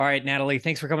All right, Natalie,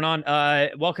 thanks for coming on.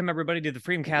 Welcome everybody to the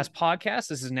Freedomcast podcast.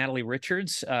 This is Natalie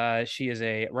Richards. She is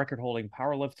a record-holding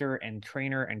powerlifter and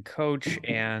trainer and coach,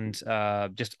 and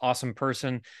just awesome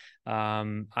person.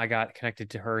 I got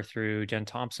connected to her through Jen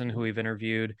Thompson, who we've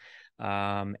interviewed,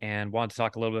 and wanted to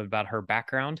talk a little bit about her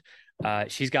background.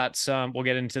 She's got some. We'll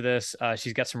get into this.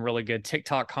 She's got some really good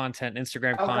TikTok content,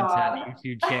 Instagram Oh content, God.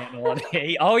 YouTube channel.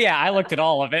 Oh yeah, I looked at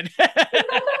all of it,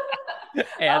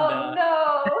 and Oh no.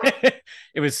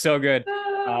 it was so good.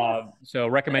 So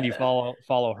recommend you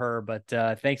follow her. But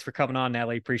thanks for coming on,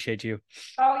 Natalie. Appreciate you.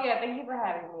 Oh yeah, thank you for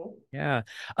having me. Yeah.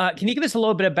 Can you give us a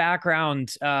little bit of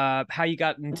background, how you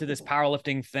got into this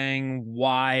powerlifting thing?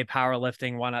 Why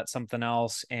powerlifting? Why not something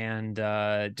else? And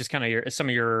just kind of some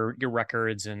of your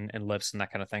records and lifts and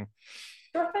that kind of thing.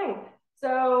 Sure thing.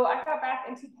 So I got back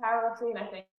into powerlifting.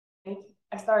 I think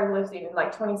I started lifting in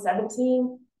like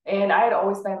 2017, and I had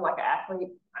always been like an athlete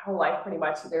my whole life, pretty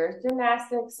much either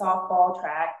gymnastics, softball,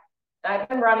 track. I've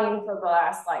been running for the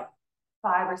last like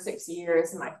 5 or 6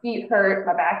 years, and my feet hurt,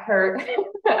 my back hurt.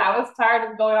 I was tired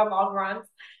of going on long runs,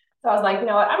 so I was like, you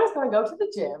know what, I'm just going to go to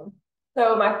the gym.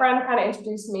 So my friend kind of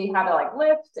introduced me how to like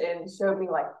lift and showed me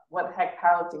like what the heck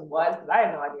powerlifting was, because I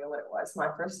had no idea what it was when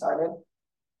I first started.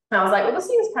 And I was like, well, this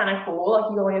seems kind of cool.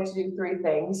 Like you only have to do three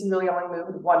things. You really only move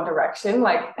in one direction.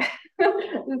 Like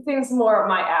this seems more up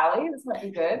my alley. This might be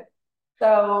good.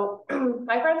 So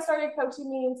my friend started coaching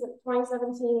me in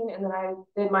 2017, and then I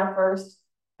did my first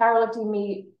powerlifting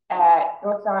meet at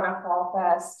North Carolina Fall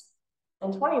Fest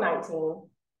in 2019.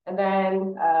 And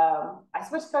then I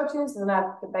switched coaches, and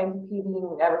I've been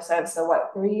competing ever since. So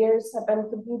what, 3 years I've been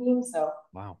competing. So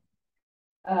Wow.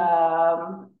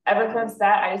 ever since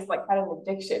that, I just like had an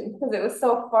addiction because it was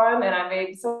so fun, and I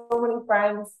made so many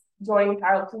friends joining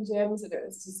powerlifting gyms, and it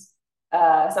was just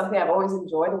something I've always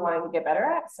enjoyed and wanted to get better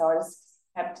at. So I just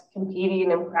kept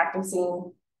competing and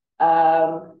practicing.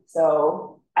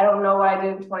 So I don't know what I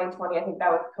did in 2020. I think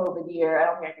that was COVID year. I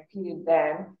don't think I competed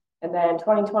then. And then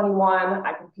 2021,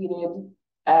 I competed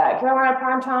at Carolina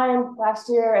Prime Time last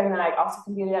year, and then I also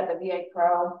competed at the VA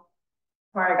Pro,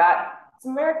 where I got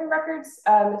some American records,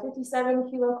 the 57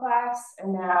 kilo class,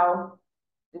 and now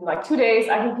in like 2 days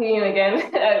I'm competing again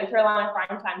at Carolina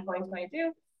Prime Time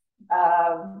 2022,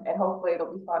 and hopefully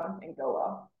it'll be fun and go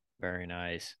well. Very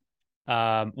nice.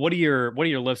 What are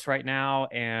your lifts right now,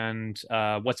 and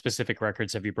what specific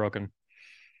records have you broken?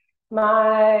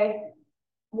 My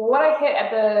what I hit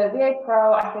at the VA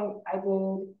Pro, I think I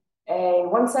did a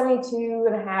 172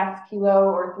 and a half kilo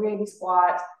or 380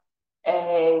 squat,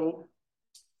 a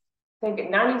I think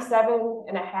 97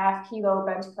 and a half kilo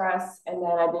bench press, and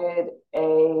then I did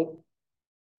a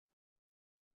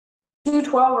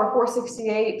 212 or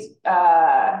 468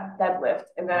 deadlift.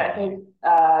 And then I think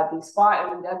the squat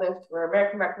and the deadlift were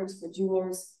American records for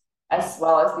juniors, as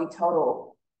well as the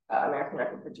total American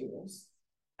record for juniors,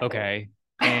 I think. Okay.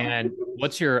 And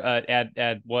what's your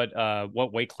at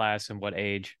what weight class and what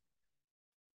age?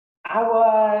 I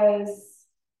was,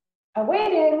 I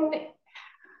weighed in,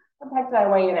 what the heck did I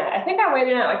weigh in at? I think I weighed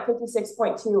in at like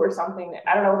 56.2 or something.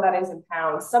 I don't know what that is in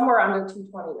pounds, somewhere under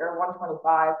 220 or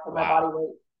 125 for my Wow. body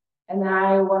weight. And then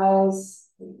I was,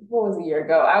 what was a year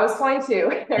ago? I was 22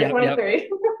 or Yep, yep. 23. Yeah.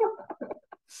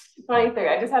 23.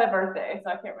 I just had a birthday, so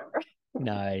I can't remember.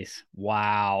 Nice.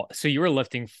 Wow. So you were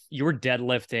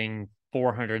deadlifting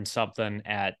 400 something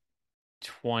at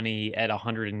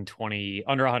 120,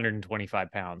 under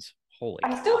 125 pounds. Holy I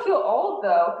cow. still feel old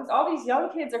though, because all these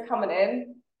young kids are coming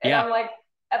in, and Yeah. I'm like,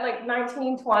 at like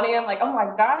 19, 20, I'm like, oh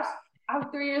my gosh, I'm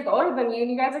 3 years older than you,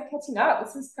 and you guys are catching up.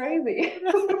 This is crazy.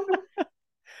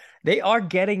 They are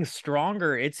getting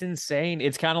stronger. It's insane.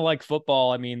 It's kind of like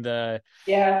football. I mean, I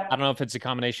Yeah, don't know if it's a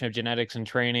combination of genetics and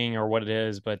training or what it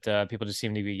is, but people just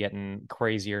seem to be getting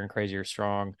crazier and crazier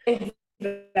strong.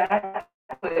 exactly.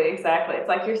 Exactly. It's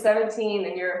like you're 17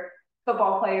 and you're a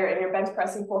football player and you're bench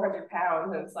pressing 400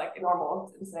 pounds, and it's like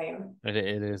normal. It's insane. It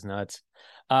is nuts.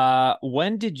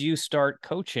 When did you start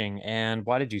coaching and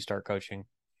why did you start coaching?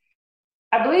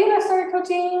 I believe I started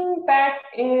coaching back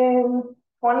in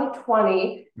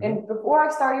 2020. Hmm. And before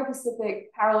I started Pacific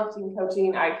powerlifting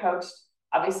coaching, I coached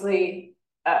obviously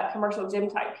commercial gym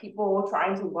type people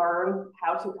trying to learn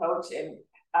how to coach and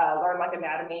learn like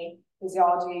anatomy,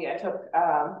 physiology. I took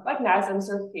like NASM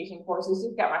certification courses,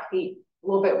 just got my feet a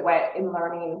little bit wet in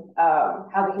learning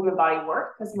how the human body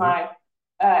works, because Hmm. my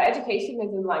education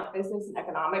is in like business and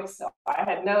economics. So I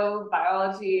had no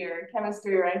biology or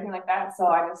chemistry or anything like that. So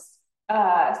I just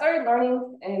started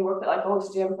learning and worked at like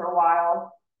Gold's Gym for a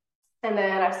while. And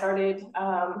then I started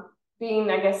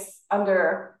being, I guess,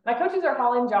 under my coaches are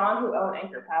Holly and John, who own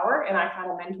Anchor Power, and I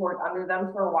kind of mentored under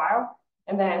them for a while.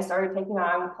 and then started taking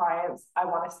on clients, I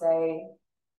want to say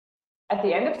at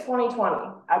the end of 2020,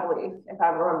 I believe, if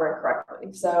I'm remembering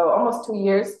correctly. So almost 2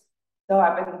 years. So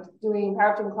I've been doing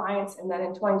powerlifting clients, and then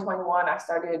in 2021, I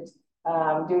started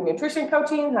doing nutrition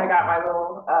coaching. And I got my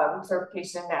little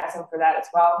certification in NASM for that as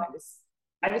well.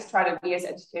 I just try to be as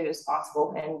educated as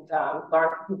possible and learn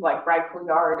from people like Brad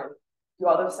Couillard and do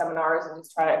all those seminars and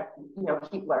just try to,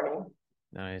 keep learning.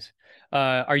 Nice.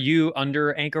 Are you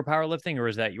under Anchor Powerlifting, or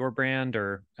is that your brand,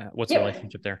 or what's the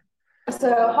relationship there?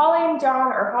 So Holly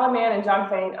Mann and John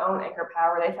Fain own Anchor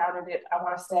Power. They founded it, I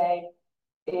want to say,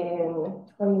 in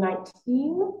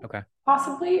 2019. Okay.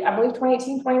 Possibly, I believe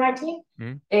 2018, 2019.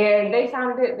 Mm-hmm. And they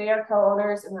founded it. They are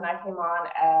co-owners. And then I came on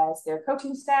as their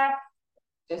coaching staff,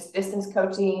 just distance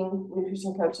coaching,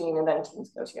 nutrition coaching, and then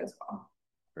teams coaching as well.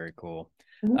 Very cool.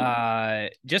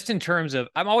 Just in terms of,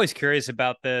 I'm always curious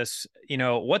about this,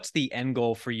 what's the end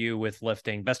goal for you with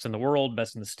lifting? Best in the world,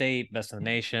 best in the state, best in the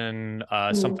nation,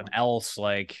 something else?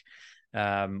 Like,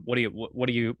 what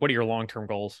are your long-term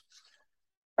goals?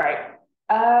 Right.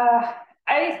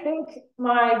 I think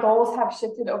my goals have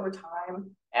shifted over time.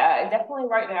 Definitely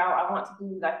right now, I want to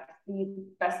be like the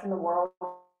best in the world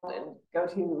and go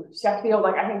to Sheffield.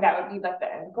 Like, I think that would be like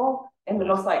the end goal and the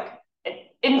most like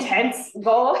intense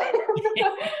goal.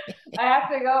 I have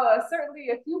to go certainly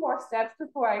a few more steps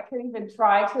before I can even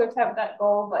try to attempt that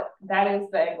goal, but that is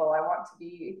the end goal. I want to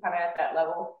be kind of at that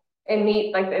level and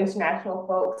meet like the international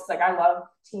folks. Like, I love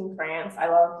Team France. I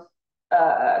love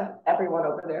everyone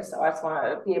over there, so I just want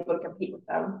to be able to compete with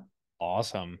them.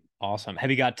 Awesome.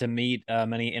 Have you got to meet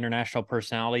many international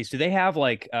personalities? Do they have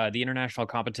like the international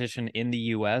competition in the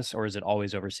US, or is it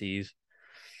always overseas?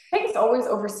 I think it's always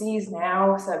overseas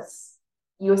now, since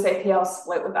USAPL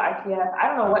split with the IPF. I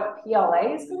don't know what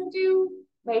PLA is going to do.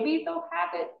 Maybe they'll have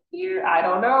it here. I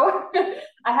don't know.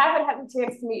 I haven't had the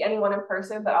chance to meet anyone in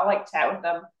person, but I'll like chat with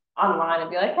them online and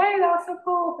be like, hey, that was so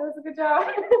cool. That was a good job.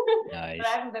 Nice. But I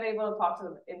haven't been able to talk to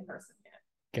them in person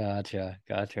yet.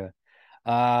 Gotcha.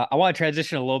 I want to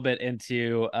transition a little bit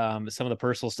into some of the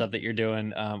personal stuff that you're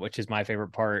doing, which is my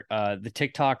favorite part. The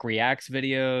TikTok reacts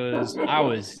videos. I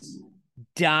was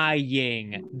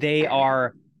dying. They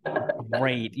are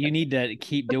great. You need to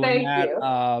keep doing that.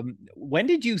 You. When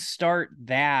did you start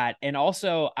that? And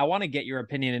also, I want to get your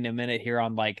opinion in a minute here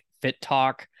on like Fit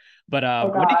Talk. But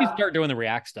when did you start doing the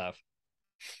React stuff?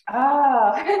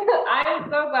 I'm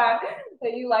so glad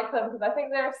that you like them, because I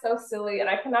think they're so silly and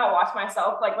I cannot watch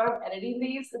myself. Like, when I'm editing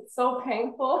these, it's so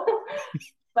painful.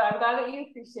 But I'm glad that you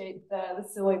appreciate the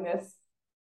silliness.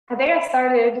 I think I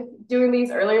started doing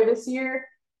these earlier this year.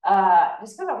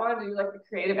 Just because I wanted to do like the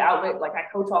creative outlet. Like, I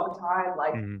coach all the time.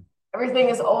 Like, everything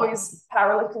is always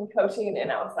powerlifting coaching.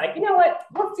 And I was like, you know what?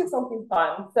 Let's do something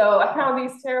fun. So I found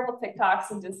these terrible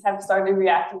TikToks and just have started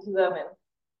reacting to them. And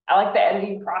I like the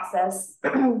editing process.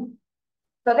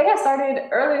 So I think I started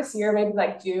early this year, maybe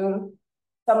like June,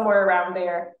 somewhere around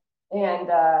there. And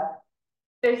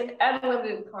there's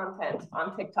unlimited content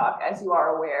on TikTok, as you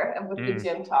are aware, and with the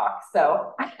gym talk.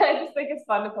 So I just think it's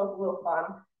fun to poke a little fun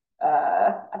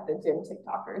at the gym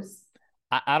TikTokers.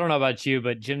 I don't know about you,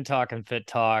 but gym talk and fit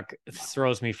talk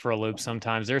throws me for a loop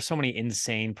sometimes. There's so many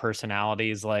insane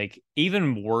personalities, like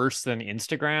even worse than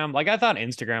Instagram. Like, I thought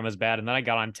Instagram was bad, and then I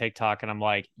got on TikTok and I'm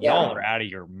like, y'all are out of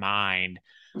your mind.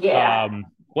 Yeah.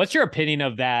 What's your opinion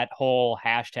of that whole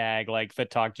hashtag, like fit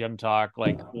talk, gym talk?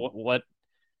 Like, what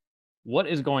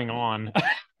is going on?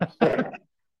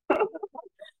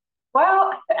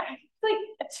 Well, like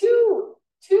two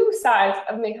sides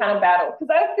of me kind of battle,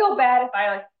 because I feel bad if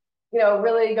I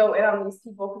really go in on these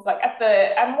people, because like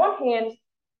on one hand,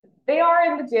 they are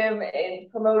in the gym and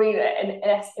promoting an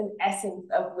essence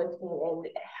of lifting and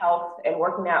health and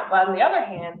working out, but on the other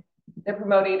hand, they're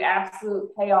promoting absolute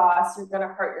chaos. You're going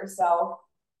to hurt yourself.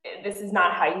 This is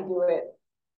not how you do it.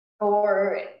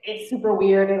 Or it's super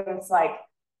weird, and it's like,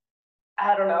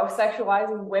 I don't know,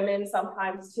 sexualizing women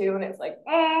sometimes too. And it's like,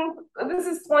 this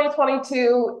is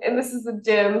 2022 and this is the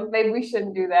gym. Maybe we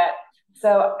shouldn't do that.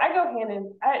 So I go hand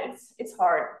in. It's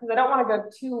hard because I don't want to go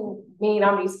too mean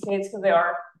on these kids, because they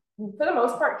are, for the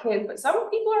most part, kids. But some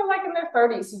people are like in their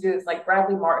 30s who do this, like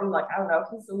Bradley Martin. Like, I don't know,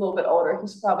 he's a little bit older. He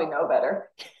should probably know better.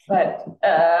 But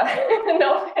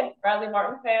no offense, Bradley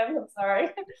Martin fans. I'm sorry.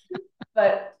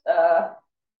 But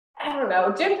I don't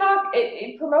know. Gym talk,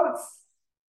 it promotes,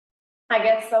 I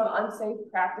guess, some unsafe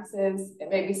practices and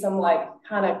maybe some like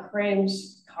kind of cringe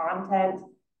content.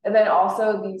 And then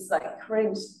also these like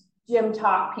cringe gym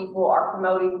talk people are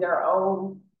promoting their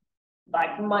own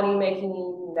like money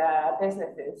making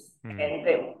businesses.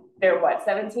 And they're what,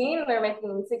 17? They're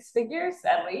making 6 figures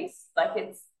at least. Like,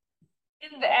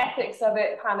 the ethics of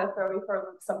it kind of throw me for a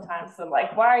loop sometimes. So I'm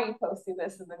like, why are you posting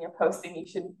this? And then you're posting, you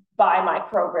should buy my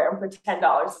program for $10 a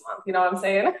month. You know what I'm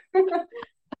saying?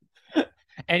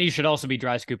 And you should also be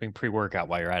dry scooping pre-workout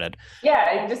while you're at it.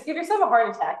 Yeah, just give yourself a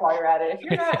heart attack while you're at it. If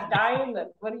you're not dying, then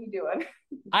what are you doing?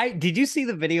 Did you see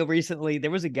the video recently? There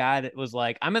was a guy that was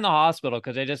like, I'm in the hospital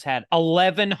because I just had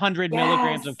 1,100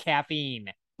 milligrams of Yes, caffeine.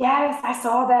 yes, I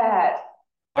saw that.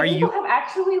 Are And people you have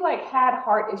actually like had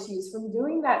heart issues from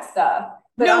doing that stuff.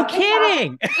 But no on TikTok,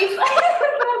 kidding? it's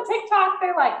but on TikTok,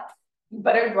 they're like, you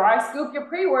better dry scoop your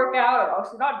pre-workout or else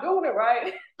you're not doing it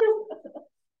right.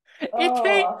 It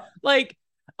Oh, like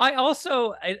it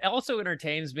also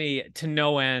entertains me to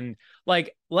no end.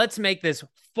 Like, let's make this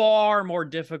far more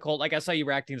difficult. Like, I saw you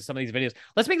reacting to some of these videos.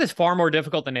 Let's make this far more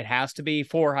difficult than it has to be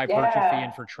for hypertrophy and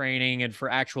yeah, for training and for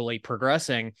actually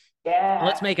progressing. Let's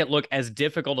yeah, make it look as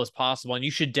difficult as possible. And you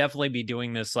should definitely be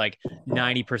doing this like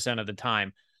 90% of the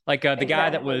time. Like the guy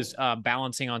that exactly. was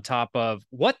balancing on top of,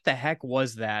 what the heck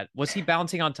was that? Was he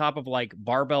balancing on top of like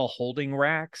barbell holding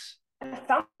racks?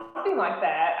 Something like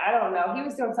that. I don't know. He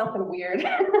was doing something weird.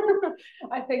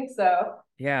 I think so.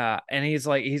 Yeah, and he's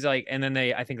like, and then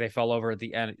I think they fell over at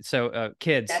the end. So,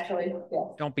 kids, Naturally, yes.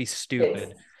 don't be It's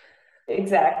stupid.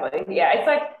 exactly. Yeah, it's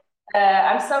like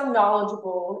I'm so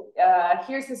knowledgeable.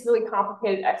 Here's this really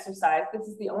complicated exercise. This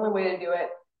is the only way to do it.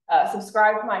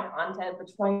 Subscribe to my content for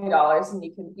 $20, and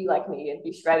you can be like me and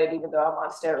be shredded, even though I'm on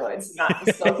steroids. Not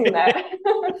disclosing that,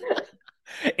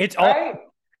 It's all right?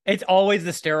 it's always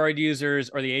the steroid users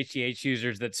or the HGH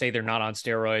users that say they're not on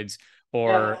steroids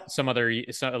or Yep. some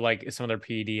other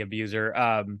PED abuser.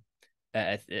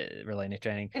 Related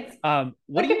training. It's What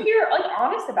like do if you? you're like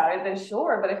honest about it, then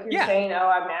sure. But if you're Yeah, saying, "Oh,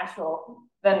 I'm natural,"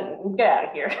 then get out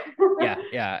of here.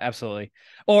 yeah, absolutely.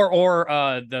 Or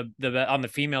the on the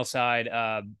female side,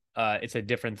 it's a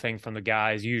different thing from the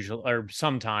guys usually or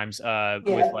sometimes with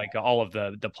Yeah, like all of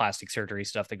the plastic surgery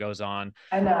stuff that goes on,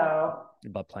 I know.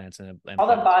 butt plants and All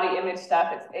the implants. body image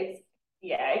stuff. It's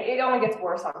yeah. It only gets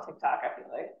worse on TikTok. I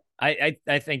feel like.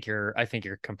 I think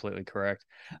you're completely correct.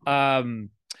 Um,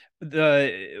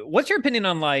 the what's your opinion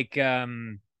on like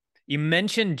you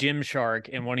mentioned Gymshark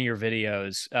in one of your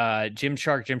videos,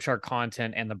 Gymshark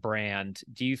content and the brand.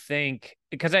 Do you think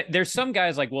because there's some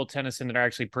guys like Will Tennyson that are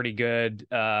actually pretty good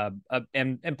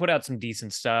and put out some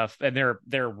decent stuff and they're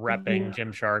repping Mhm.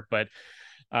 Gymshark, but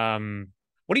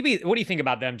what do you think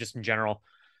about them just in general?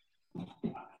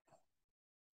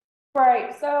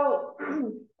 Right. So,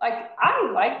 like,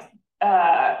 I liked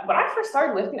when I first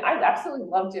started lifting, I absolutely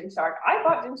loved Gymshark. I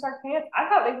bought Gymshark pants. I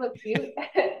thought they looked cute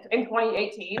in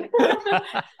 2018.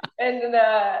 And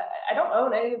I don't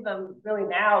own any of them really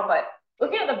now, but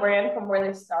looking at the brand from where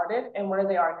they started and where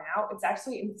they are now, it's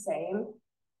actually insane.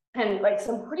 And like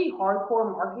some pretty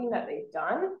hardcore marketing that they've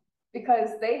done because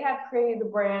they have created a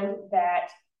brand that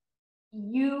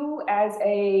you as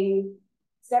a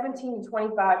 17 to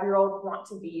 25-year-old want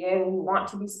to be in, you want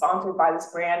to be sponsored by this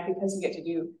brand because you get to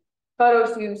do photo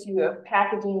shoots, you have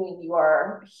packaging, you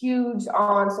are huge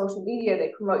on social media,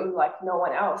 they promote you like no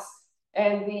one else.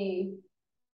 And the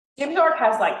Gymshark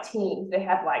has like teams. They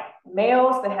have like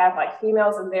males, they have like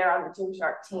females, and they're on the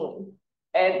Gymshark team.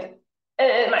 And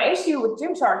and my issue with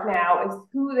Gymshark now is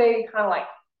who they kind of like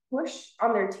push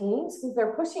on their teams because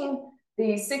they're pushing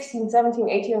these 16, 17,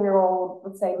 18-year-old,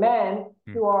 let's say men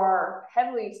Hmm. who are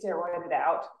heavily steroided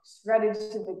out, shredded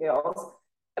to the gills.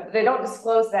 But they don't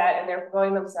disclose that and they're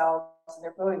promoting themselves and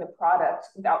they're promoting the product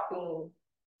without being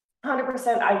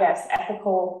 100%, I guess,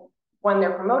 ethical when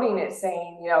they're promoting it,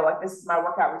 saying, you know, like this is my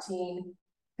workout routine.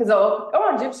 Because they'll go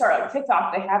on Gymshark, like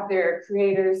TikTok, they have their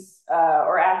creators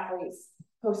or athletes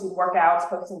posting workouts,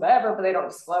 posting whatever, but they don't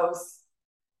disclose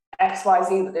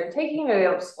XYZ that they're taking, or they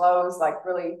don't disclose like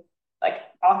really like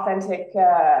authentic,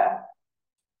 I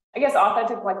guess,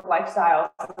 authentic like lifestyles.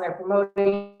 And they're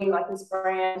promoting like this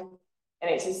brand,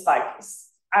 and it's just like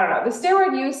I don't know. The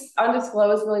steroid use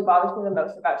undisclosed really bothers me the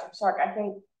most about Gymshark, I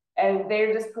think. And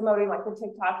they're just promoting like the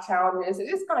TikTok challenges. It's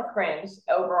just kind of cringe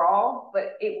overall,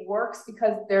 but it works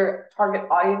because their target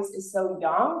audience is so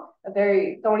young that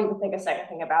they don't even think a second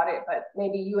thing about it. But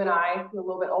maybe you and I, who are a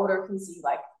little bit older, can see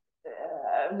like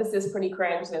this is pretty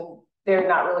cringe, and they're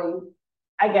not really,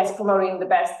 I guess, promoting the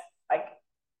best like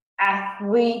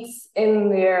athletes in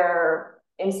their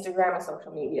Instagram and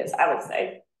social medias. I would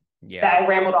say Yeah. that I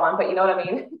rambled on, but you know what I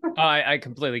mean. I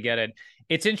completely get it.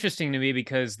 It's interesting to me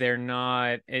because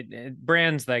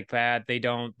brands like that.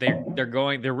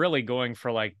 They're really going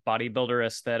for like bodybuilder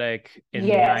aesthetic in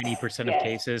Yes, 90% of yes,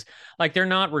 cases. Like they're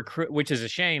not which is a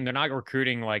shame. They're not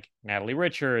recruiting like Natalie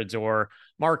Richards or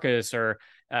Marcus or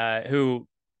who.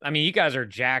 I mean, you guys are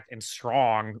jacked and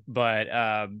strong, but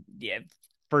yeah,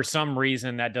 for some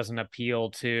reason that doesn't appeal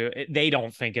to, they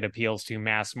don't think it appeals to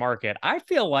mass market. I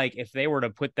feel like if they were to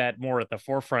put that more at the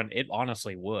forefront, it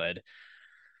honestly would.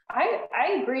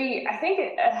 I agree. I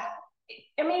think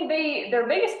I mean their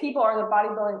biggest people are the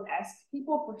bodybuilding esque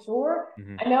people for sure.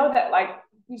 Mm-hmm. I know that like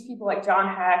these people like John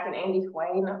Hack and Andy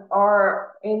Twain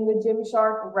are in the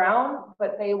Gymshark realm,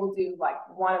 but they will do like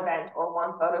one event or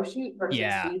one photo shoot versus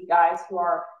Yeah. these guys who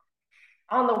are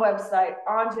on the website,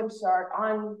 on Gymshark,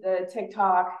 on the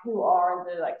TikTok, who are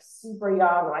the like super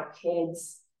young, like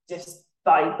kids, just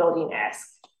bodybuilding esque.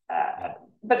 Yeah.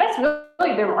 But that's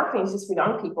really their marketing is just for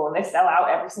young people, and they sell out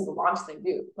every single launch they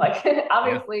do. Like Yeah.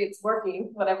 obviously, it's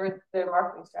working, whatever their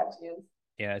marketing strategy is.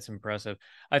 Yeah, it's impressive.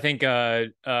 I think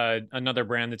another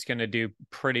brand that's going to do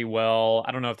pretty well.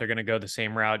 I don't know if they're going to go the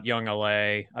same route. Young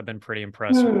LA. I've been pretty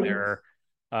impressed with their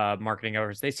marketing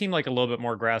efforts. They seem like a little bit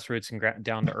more grassroots and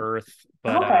down to earth,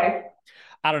 but Okay.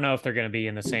 I don't know if they're going to be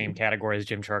in the same category as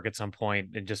Gymshark at some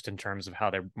point, just in terms of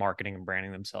how they're marketing and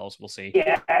branding themselves. We'll see.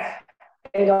 Yeah,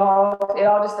 it all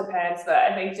just depends. But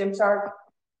I think Gymshark,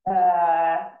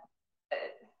 uh,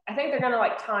 I think they're gonna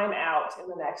like time out in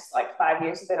the next like 5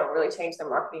 years if they don't really change their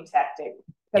marketing tactic.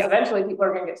 Because Yep. eventually people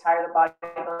are gonna get tired of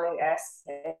bodybuilding s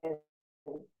and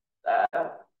uh,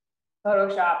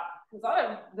 Photoshop. Because a lot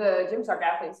of the Gymshark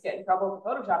athletes get in trouble with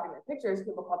photoshopping their pictures.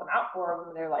 People call them out for them,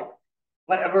 and they're like,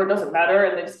 whatever, it doesn't matter,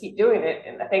 and they just keep doing it.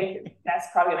 And I think that's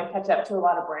probably going to catch up to a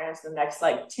lot of brands in the next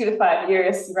like 2 to 5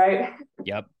 years, right?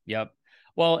 Yep. Yep.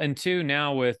 Well, and two,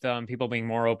 now with people being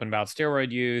more open about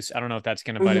steroid use, I don't know if that's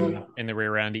going to bite them in the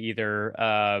rear end either.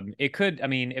 It could, I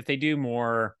mean, if they do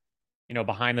more,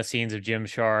 behind the scenes of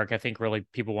Gymshark, I think really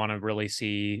people want to really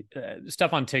see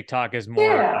stuff on TikTok is more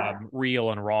Yeah.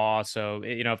 real and raw. So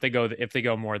if they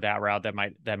go more that route, that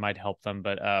might help them.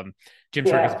 But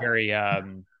Gymshark is Yeah. very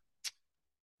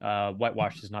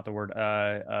whitewashed is not the word.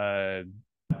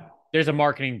 There's a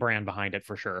marketing brand behind it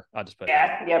for sure. I'll just put it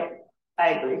that way. Yeah. Yep. I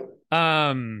agree.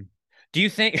 Do you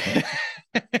think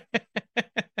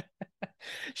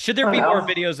should there Oh be more no.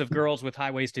 videos of girls with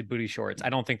high-waisted booty shorts? I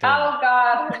don't think there are. Oh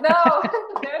God. No.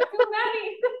 There are too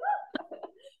many.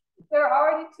 There are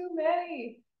already too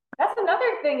many. That's another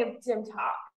thing of gym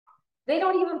talk. They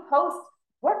don't even post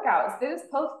workouts. They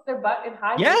just post their butt in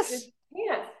high waisted Yes.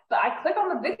 pants. But I click on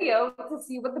the video to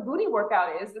see what the booty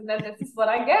workout is, and then this is what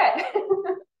I get.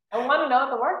 I want to know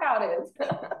what the workout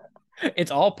is.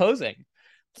 It's all posing.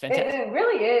 It's it, fantastic. it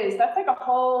really is. That's like a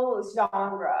whole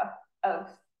genre of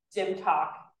gym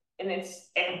talk, and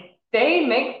they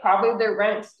make probably their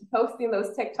rent posting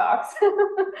those TikToks.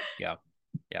 Yeah.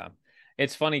 Yeah.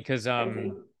 It's funny because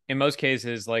Crazy. in most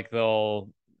cases, like they'll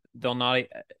not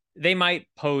they might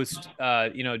post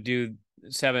do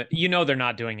seven, they're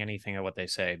not doing anything of what they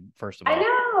say, first of I all.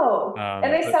 know.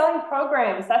 And they're But selling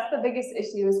programs. That's the biggest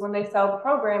issue is when they sell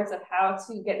programs of how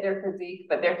to get their physique,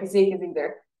 but their physique is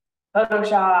either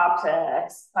photoshopped,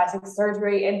 plastic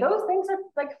surgery, and those things are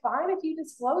like fine if you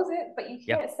disclose it, but you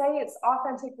yeah. can't say it's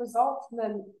authentic results and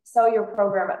then sell your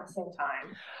program at the same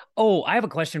time. Oh, I have a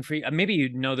question for you. Maybe you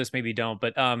know this, maybe you don't.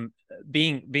 But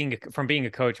being a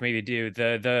coach, maybe you do.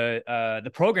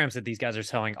 The programs that these guys are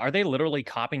selling, are they literally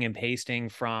copying and pasting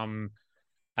from,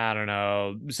 I don't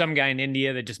know, some guy in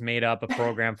India that just made up a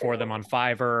program for them on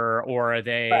Fiverr, or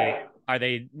Right. are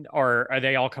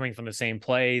they all coming from the same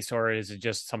place, or is it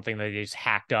just something that they just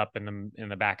hacked up in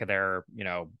the back of their,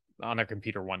 on their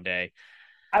computer one day?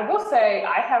 I will say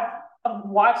I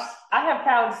have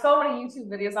found so many YouTube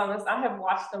videos on this. I have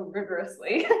watched them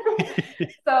rigorously.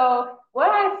 So what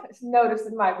I've noticed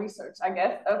in my research, I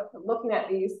guess, of looking at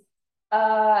these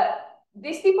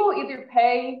people either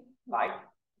pay like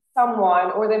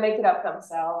someone or they make it up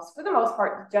themselves. For the most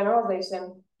part,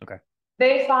 generalization. Okay.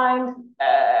 They find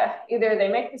either they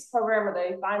make this program or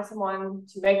they find someone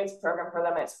to make this program for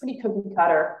them. It's pretty cookie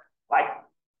cutter, like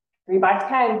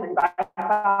 3x10,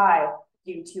 3x5,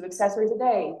 do 2 accessories a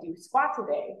day, do squats a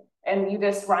day. And you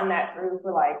just run that through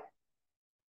for like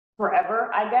forever,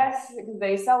 I guess, because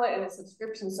they sell it in a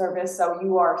subscription service. So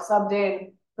you are subbed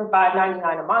in for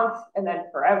 $5.99 a month and then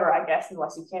forever, I guess,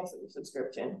 unless you cancel your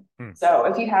subscription. So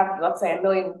if you have, let's say, 1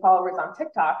 million followers on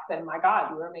TikTok, then my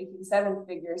God, you are making 7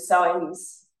 figures selling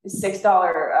these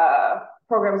 $6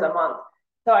 programs a month.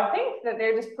 So I think that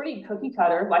they're just pretty cookie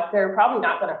cutter. Like they're probably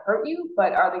not going to hurt you,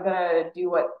 but are they going to do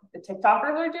what the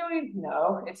TikTokers are doing?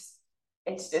 No, it's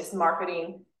just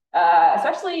marketing.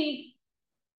 Especially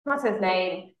what's his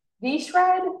name?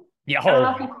 V-Shred. Yeah. I don't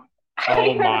know if you.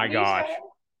 Oh my gosh.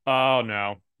 Oh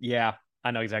no. Yeah,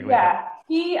 I know exactly. Yeah,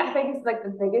 he I think is like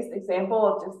the biggest example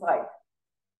of just like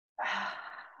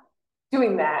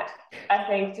doing that. I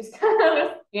think just kind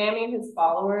of scamming his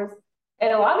followers.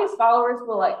 And a lot of these followers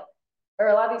will like, or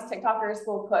a lot of these TikTokers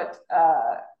will put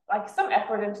like some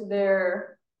effort into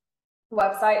their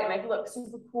website and make it look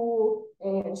super cool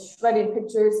and shredded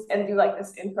pictures and do like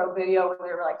this intro video where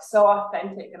they're like so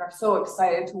authentic and are so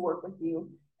excited to work with you.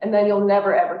 And then you'll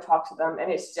never ever talk to them.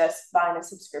 And it's just buying a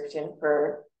subscription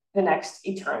for the next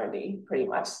eternity, pretty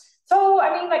much. So,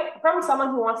 I mean, like from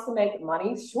someone who wants to make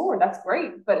money, sure, that's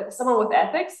great. But someone with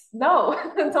ethics, no,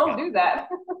 don't do that.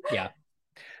 Yeah.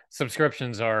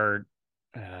 Subscriptions are,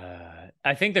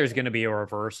 I think there's going to be a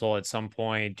reversal at some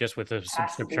point just with the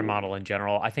subscription model in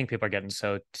general. I think people are getting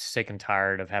so sick and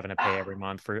tired of having to pay every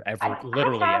month for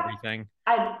literally everything.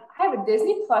 I have a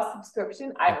Disney Plus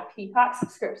subscription. I have a Peacock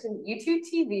subscription, YouTube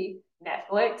TV,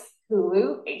 Netflix,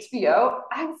 Hulu, HBO.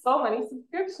 I have so many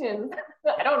subscriptions.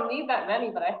 I don't need that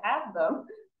many, but I have them.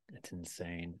 It's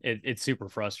insane. It's super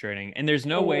frustrating. And there's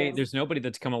no way, there's nobody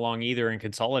that's come along either and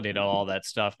consolidated all that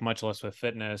stuff, much less with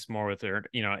fitness, more with their,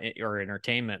 or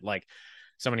entertainment. Like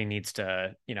somebody needs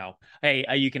to, hey,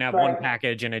 you can have one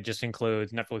package and it just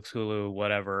includes Netflix, Hulu,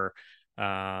 whatever.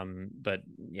 But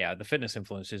yeah, the fitness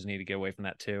influencers need to get away from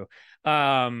that too.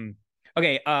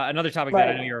 Okay, another topic that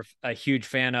I know you're a huge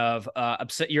fan of,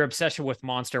 your obsession with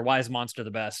Monster. Why is Monster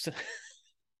the best?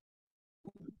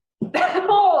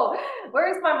 Oh,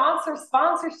 where's my Monster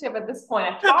sponsorship at this point?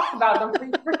 I've talked about them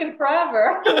for freaking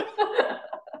forever.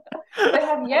 They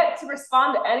have yet to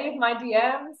respond to any of my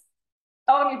DMs.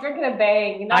 Oh, and you're drinking a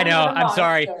Bang. I know. I'm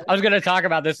sorry. I was going to talk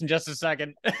about this in just a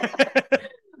second.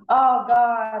 Oh,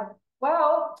 God.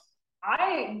 Well,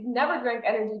 I never drank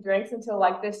energy drinks until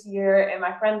like this year. And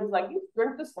my friend was like, you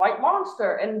drink this white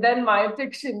Monster. And then my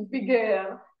addiction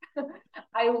began.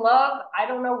 I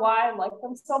don't know why I like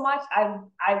them so much.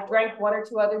 I've drank one or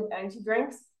two other energy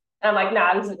drinks. And I'm like,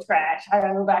 nah, these are trash. I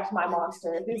gotta go back to my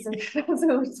Monster. These are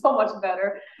so much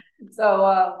better.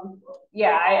 So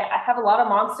yeah, I have a lot of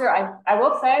Monster. I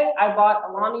will say I bought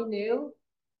Alani New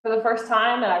for the first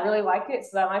time and I really like it.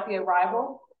 So that might be a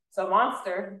rival. So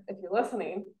Monster, if you're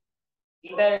listening,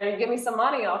 you better give me some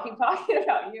money and I'll keep talking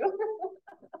about you.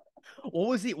 What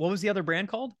was the other brand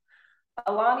called?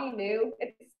 Alani New.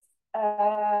 It's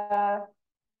I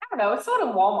don't know. It's sold in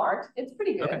Walmart. It's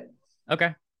pretty good.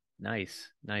 Okay. Nice.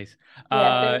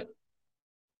 Yeah,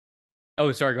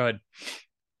 oh, sorry. Go ahead.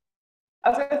 I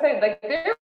was gonna say like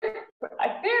they're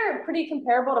pretty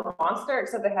comparable to Monster,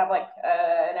 except they have like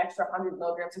an extra 100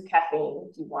 milligrams of caffeine.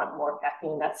 If you want more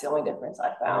caffeine, that's the only difference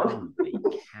I found.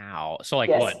 How? So like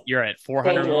yes. What? You're at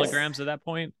 400 milligrams at that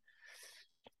point?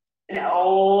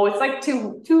 No, it's like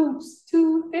 250,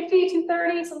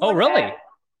 230. Something oh, really? That.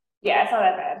 Yeah, it's not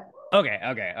that bad. Okay.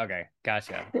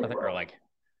 Gotcha. I think we're like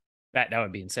that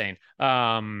would be insane.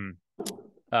 What's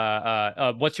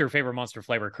your favorite Monster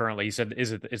flavor currently? You said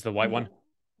is the white one?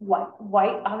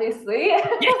 White, obviously. I'm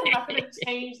not gonna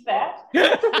change that.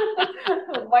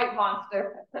 White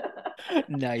Monster.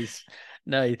 Nice.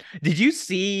 Did you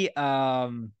see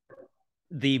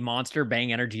the Monster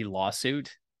Bang Energy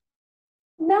lawsuit?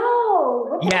 No.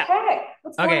 What the heck?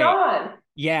 What's going on?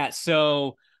 Yeah,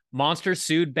 so Monster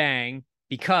sued Bang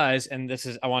because, and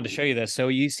I wanted to show you this. So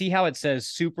you see how it says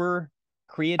super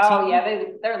creatine? Oh yeah,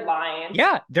 they're lying.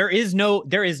 Yeah, there is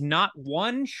not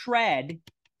one shred,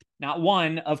 not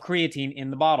one of creatine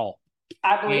in the bottle.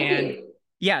 I believe it.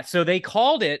 Yeah, so they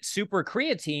called it super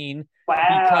creatine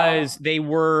because they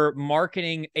were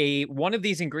marketing one of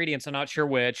these ingredients, I'm not sure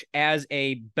which, as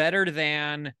a better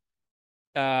than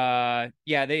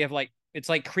they have like it's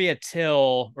like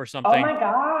Creatil or something. Oh my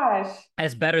gosh.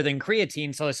 As better than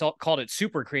creatine. So they called it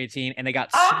super creatine and they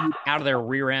got sued out of their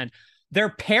rear end. Their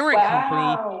parent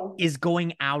company is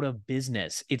going out of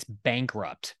business. It's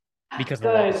bankrupt because of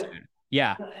the lawsuit.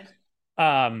 Yeah.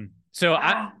 So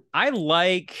I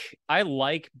like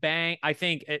Bang. I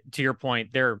think to your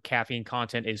point, their caffeine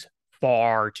content is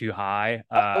far too high.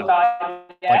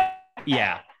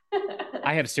 Yeah.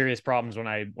 I have serious problems when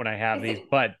I have these,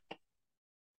 but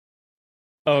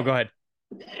go ahead.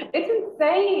 It's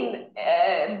insane.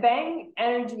 Bang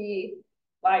Energy,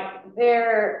 like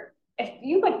if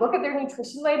you like look at their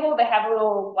nutrition label, they have a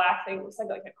little black thing that looks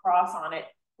like a cross on it,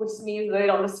 which means they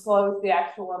don't disclose the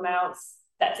actual amounts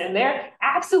that's in there.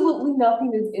 Absolutely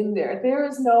nothing is in there. There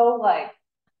is no like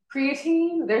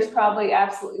creatine. There's probably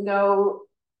absolutely no,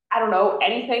 I don't know,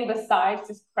 anything besides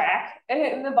just crack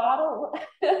in the bottle.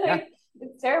 Yeah.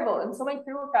 It's terrible. And so many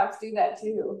pre-workouts do that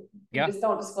too. You just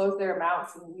don't disclose their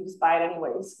amounts and you just buy it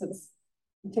anyways because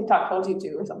TikTok told you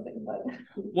to or something. But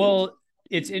well,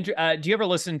 it's interesting. Do you ever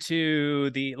listen to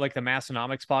the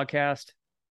Massonomics podcast?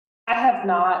 I have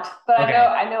not, but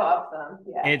I know of them.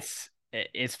 Yeah.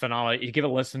 It's phenomenal. You give it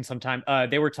a listen sometime.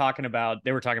 They were talking about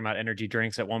energy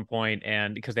drinks at one point,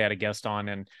 and because they had a guest on,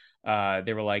 and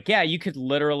they were like, yeah, you could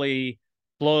literally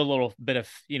blow a little bit of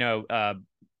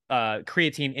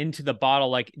creatine into the bottle,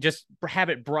 like just have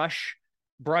it brush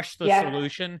the Yeah,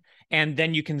 solution, and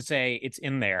then you can say it's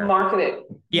in there. market it.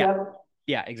 Yeah, Yep.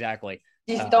 yeah, exactly.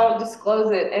 Just Uh, don't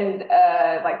disclose it. And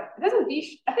like doesn't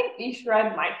V I think V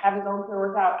Shred might have his own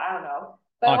pre-workout. I don't know.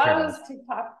 But a I'm lot sure of it does.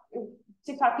 those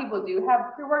TikTok people do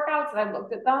have pre-workouts, and I've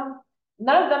looked at them.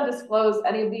 None of them disclose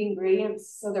any of the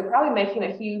ingredients, so they're probably making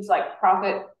a huge like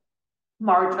profit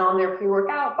margin on their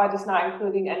pre-workout by just not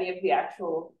including any of the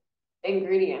actual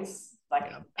ingredients.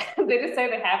 Like Yeah. they just say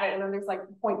they have it, and then there's like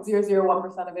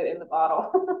 0.001% of it in the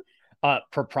bottle.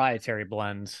 Proprietary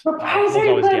blends. Those Proprietary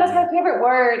always blend, get that's me. my favorite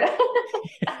word.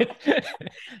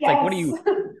 It's like,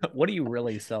 Yes. what are you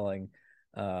really selling?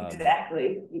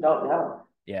 Exactly. You don't know.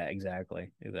 Yeah, exactly.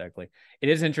 It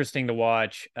is interesting to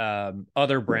watch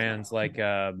other brands like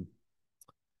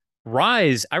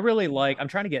Rise. I really like. I'm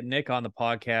trying to get Nick on the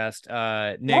podcast.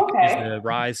 Nick is Okay. the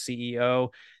Rise CEO.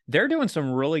 They're doing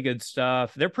some really good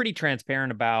stuff. They're pretty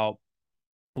transparent about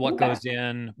what Okay. goes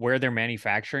in, where they're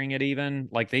manufacturing it, even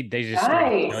like they just straight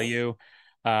up tell Nice. you,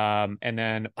 and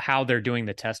then how they're doing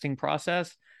the testing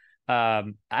process. I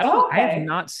have Okay.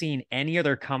 not seen any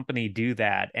other company do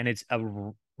that, and it's a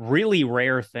really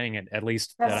rare thing, at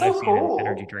least that That's I've so seen in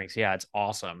energy cool. drinks. Yeah, it's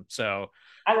awesome. So,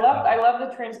 I um, love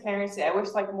the transparency. I wish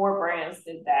like more brands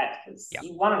did that because yeah,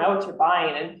 you want to know what you're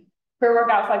buying. And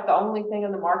pre-workout's like the only thing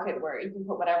in the market where you can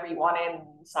put whatever you want in.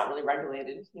 It's not really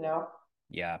regulated, you know?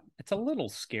 yeah, it's a little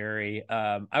scary.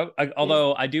 It's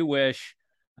Although I do wish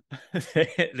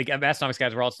the Mastonomics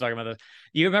guys were also talking about this.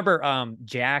 You remember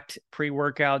Jacked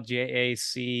pre-workout,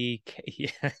 JACK?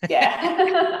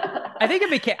 yeah. I think it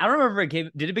became, I don't remember if it came,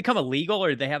 did it become illegal or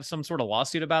did they have some sort of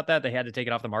lawsuit about that? They had to take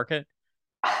it off the market?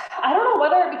 I don't know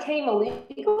whether it became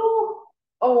illegal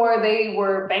or they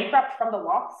were bankrupt from the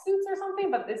lawsuits or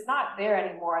something, but it's not there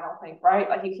anymore, I don't think, right?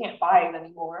 Like you can't buy it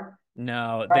anymore,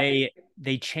 No, right?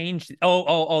 they changed.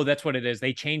 That's what it is.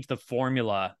 They changed the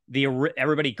formula.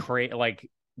 Everybody create like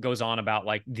goes on about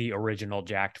like the original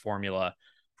Jacked formula,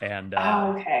 and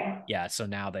Oh, okay. yeah. So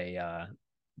now I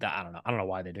don't know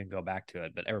why they didn't go back to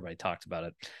it, but everybody talks about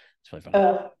it. It's really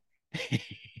funny.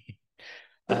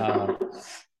 Uh, uh,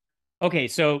 okay,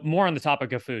 so more on the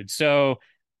topic of food. So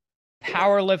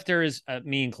power lifters,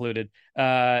 me included,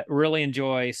 really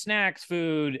enjoy snacks,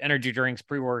 food, energy drinks,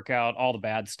 pre-workout, all the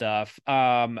bad stuff.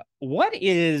 What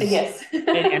is, yes.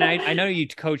 and I know you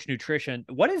coach nutrition.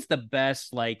 What is the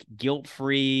best, like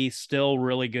guilt-free, still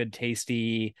really good,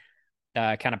 tasty,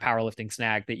 kind of powerlifting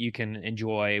snack that you can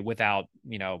enjoy without,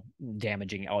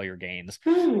 damaging all your gains?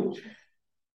 Hmm.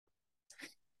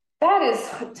 That is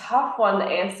a tough one to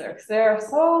answer because there are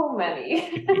so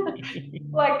many.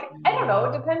 Like, I don't know,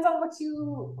 it depends on what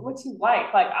you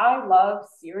like. Like I love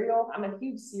cereal. I'm a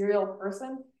huge cereal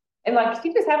person. And like if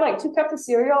you just have like 2 cups of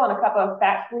cereal and a cup of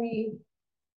fat-free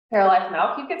Fairlife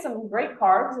milk, you get some great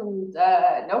carbs and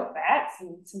no fats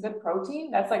and some good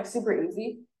protein. That's like super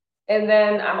easy. And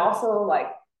then I'm also like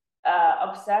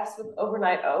obsessed with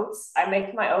overnight oats. I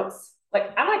make my oats like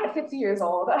I'm like 50 years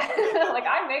old. Like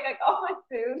I make like all my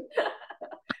food.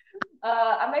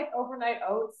 I make overnight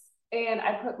oats and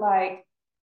I put like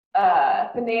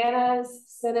bananas,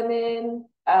 cinnamon,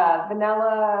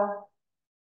 vanilla,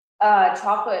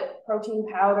 chocolate protein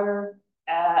powder.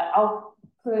 I'll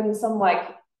put in some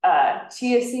like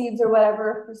chia seeds or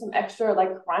whatever for some extra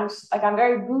like crunch. Like I'm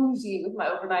very bougie with my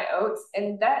overnight oats,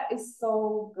 and that is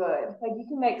so good. Like you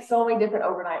can make so many different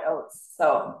overnight oats.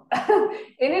 So and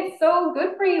it's so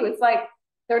good for you. It's like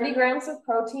 30 grams of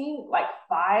protein, like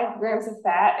 5 grams of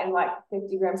fat, and like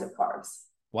 50 grams of carbs.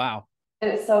 Wow,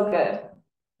 And it's so good.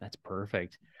 that's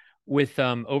perfect. With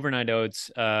overnight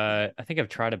oats, I think I've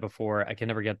tried it before. I can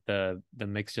never get the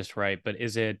mix just right, but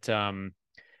is it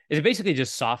basically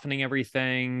just softening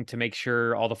everything to make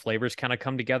sure all the flavors kind of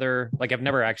come together? Like I've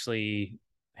never actually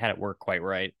had it work quite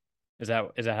right. Is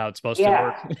that how it's supposed to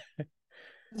work?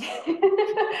 Yeah.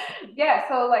 Yeah,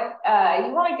 so like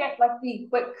you want to get like the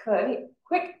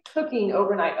quick cooking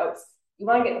overnight oats. You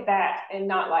want to get that and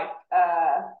not like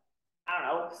I don't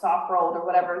know, soft rolled or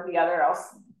whatever the other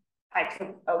else types of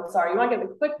oats are. You want to get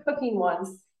the quick cooking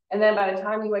ones, and then by the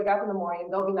time you wake up in the morning,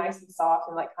 they'll be nice and soft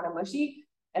and like kind of mushy.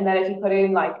 And then if you put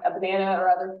in like a banana or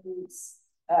other fruits,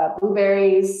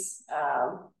 blueberries,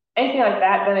 anything like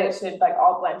that, then it should like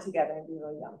all blend together and be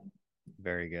really yummy.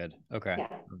 Very good. Okay. Yeah.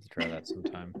 I'll have to try that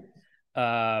sometime.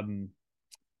 Um,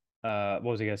 what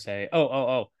was I gonna say?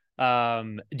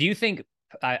 Do you think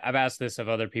I've asked this of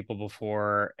other people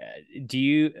before? Do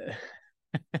you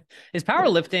Is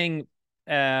powerlifting,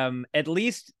 at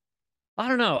least, I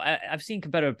don't know. I've seen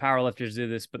competitive powerlifters do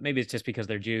this, but maybe it's just because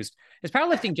they're juiced. Is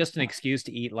powerlifting just an excuse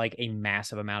to eat like a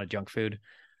massive amount of junk food?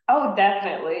 Oh,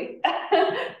 definitely.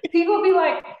 People be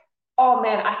like, oh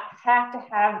man, I have to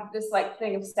have this like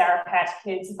thing of Sour Patch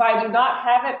Kids. If I do not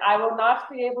have it, I will not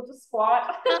be able to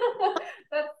squat.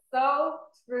 That's so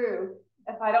true.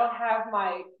 If I don't have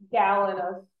my gallon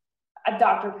of a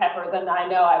Dr. Pepper, then I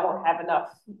know I won't have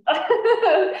enough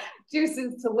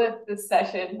juices to lift this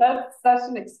session. That's such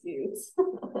an excuse.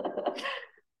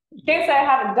 Can't say I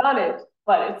haven't done it,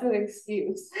 but it's an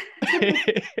excuse.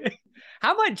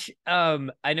 How much,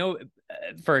 I know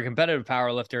for a competitive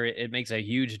power lifter, it makes a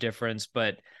huge difference,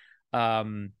 but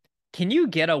um, can you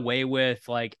get away with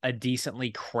like a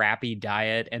decently crappy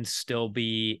diet and still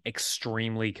be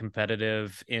extremely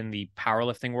competitive in the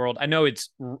powerlifting world? I know it's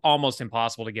almost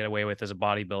impossible to get away with as a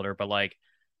bodybuilder, but like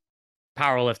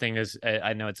powerlifting is,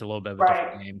 I know it's a little bit of a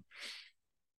different Right. game.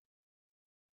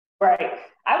 Right.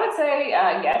 I would say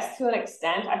yes to an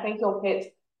extent. I think you'll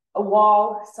hit a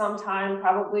wall sometime,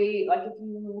 probably. Like if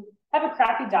you have a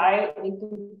crappy diet and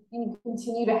you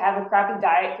continue to have a crappy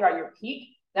diet throughout your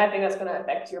peak, then I think that's going to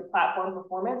affect your platform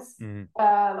performance. Mm.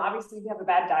 Obviously, if you have a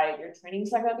bad diet, your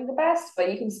training's not going to be the best,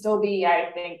 but you can still be,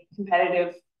 I think,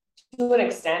 competitive to an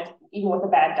extent, even with a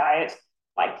bad diet.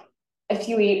 Like if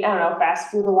you eat, I don't know,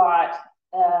 fast food a lot,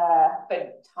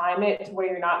 but time it to where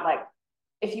you're not like,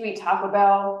 if you eat Taco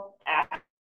Bell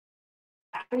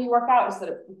after you work out instead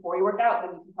of before you work out,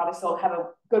 then you can probably still have a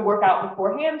good workout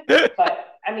beforehand.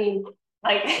 But I mean,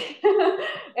 like,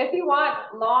 if you want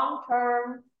long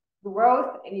term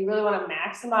growth and you really want to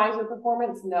maximize your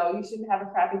performance, no, you shouldn't have a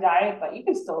crappy diet, but you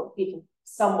can still be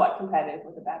somewhat competitive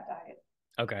with a bad diet.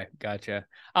 Okay, gotcha.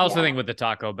 I also Yeah. think with the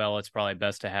Taco Bell, it's probably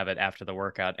best to have it after the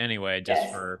workout anyway, just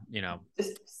Yes. for,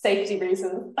 Just safety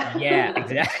reasons. yeah,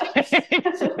 exactly.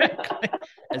 Exactly.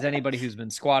 As anybody who's been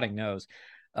squatting knows.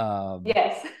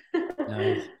 Yes.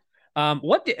 Nice.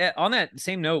 On that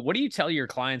same note, what do you tell your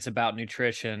clients about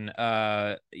nutrition?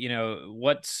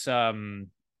 What's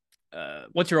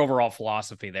your overall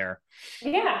philosophy there?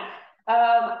 Yeah.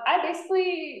 I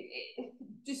basically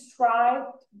just try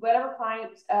whatever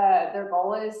client their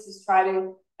goal is, just try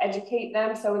to educate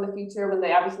them. So in the future, when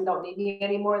they obviously don't need me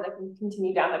anymore, they can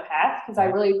continue down the path. Because I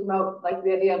really promote like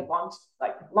the idea of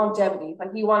longevity. Like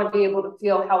you want to be able to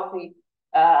feel healthy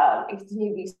and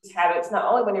continue these habits, not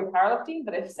only when you're powerlifting,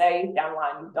 but if say down the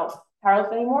line you don't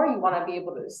powerlift anymore, you want to be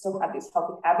able to still have these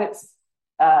healthy habits.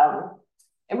 And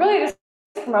really just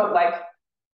promote like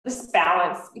this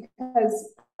balance,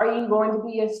 because are you going to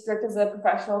be as strict as a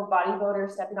professional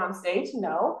bodybuilder stepping on stage?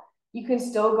 No. You can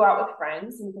still go out with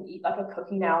friends and you can eat like a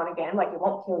cookie now and again, like it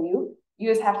won't kill you. You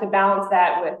just have to balance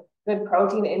that with good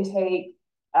protein intake,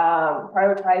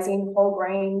 prioritizing whole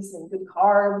grains and good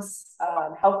carbs,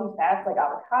 healthy fats like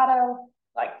avocado.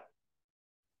 Like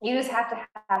you just have to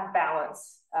have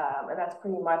balance. And that's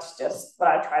pretty much just what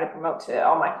I try to promote to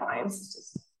all my clients. Is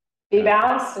just be Gotcha.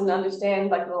 balanced and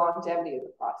understand like the longevity of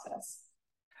the process.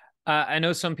 I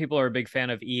know some people are a big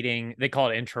fan of eating. They call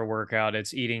it intra workout.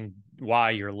 It's eating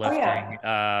while you're Oh lifting.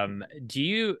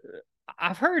 yeah,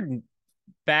 I've heard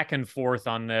back and forth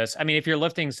on this. I mean, if your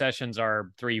lifting sessions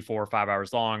are 3, 4, 5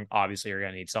 hours long, obviously you're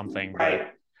going to need something, but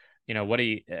right. what do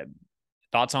you,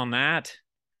 thoughts on that?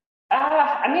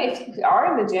 I mean, if you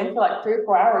are in the gym for like 3 or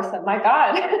 4 hours, then my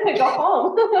God, go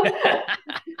home.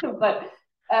 But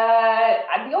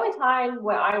the only time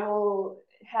when I will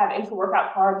have intra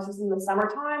workout carbs is in the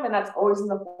summertime, and that's always in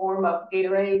the form of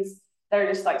Gatorades that are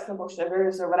just like simple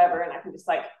sugars or whatever, and I can just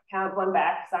like pound one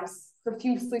back because I'm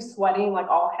profusely sweating like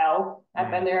all hell.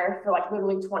 I've been Mm, there for like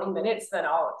literally 20 minutes, then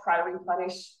I'll try to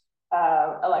replenish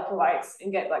electrolytes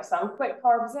and get like some quick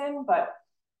carbs in, but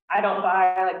I don't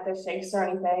buy like the shakes or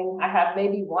anything. I have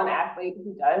maybe one athlete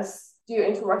who does do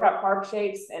intra workout carb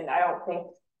shakes, and I don't think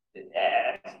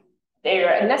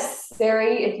they're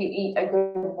necessary if you eat a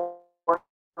good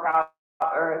workout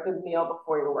or a good meal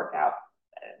before your workout.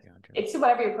 gotcha. It's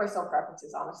whatever your personal preference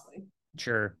is, honestly.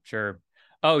 Sure, sure.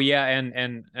 Oh yeah,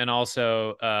 and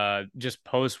also just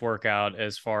post workout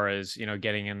as far as,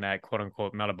 getting in that quote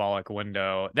unquote metabolic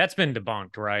window. That's been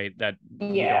debunked, right? That you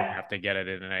don't Yeah, have to get it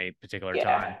in a particular yeah.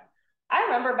 time. I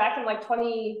remember back in like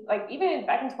 20, like even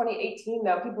back in 2018,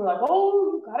 though, people were like,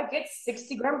 oh, you gotta get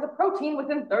 60 grams of protein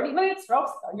within 30 minutes, or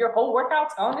else your whole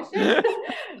workout's gone to shit.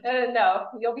 No,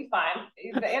 you'll be fine.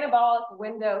 The anabolic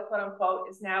window, quote unquote,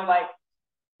 is now like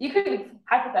you could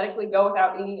hypothetically go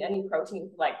without eating any protein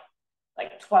for like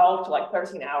 12 to like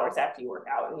 13 hours after you work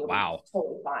out, and you'll be Wow.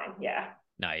 totally fine. Yeah.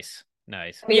 Nice.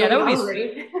 Nice. I mean, Yeah, you'll that be would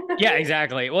be hungry. yeah,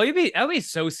 exactly. Well, that would be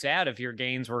so sad if your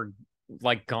gains were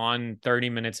like gone 30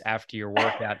 minutes after your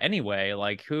workout anyway.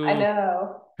 Like I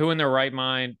know. who in their right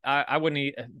mind, I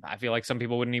wouldn't, I feel like some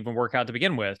people wouldn't even work out to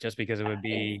begin with just because it would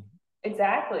be.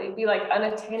 Exactly. It'd be like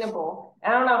unattainable. I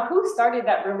don't know who started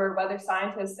that rumor, whether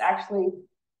scientists actually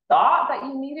thought that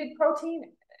you needed protein,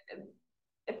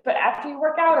 but after you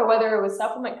work out, or whether it was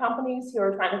supplement companies who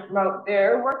are trying to promote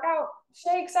their workout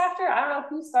shakes after. I don't know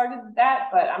who started that,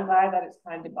 but I'm glad that it's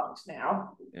kind of debunked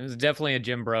now. It was definitely a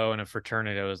gym bro in a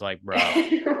fraternity. It was like, bro,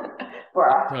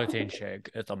 Bruh. protein shake.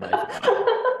 It's amazing.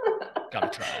 Gotta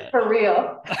try For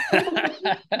real.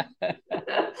 it.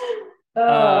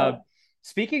 uh,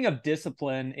 Speaking of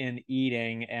discipline in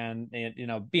eating and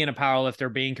being a power lifter,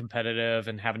 being competitive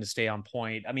and having to stay on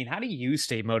point, I mean, how do you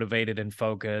stay motivated and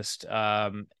focused,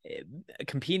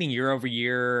 competing year over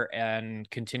year and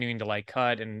continuing to like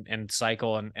cut and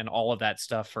cycle and all of that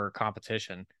stuff for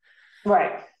competition?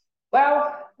 right.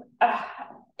 Well,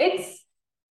 it's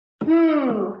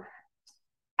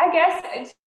I guess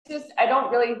it's just I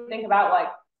don't really think about like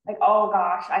oh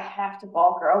gosh I have to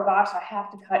bulk, or oh gosh I have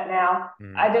to cut now.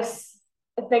 I just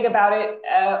think about it.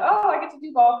 Oh, I get to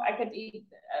do bulk. I get to eat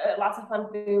lots of fun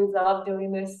foods. I love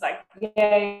doing this. Like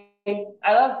yay!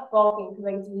 I love bulking because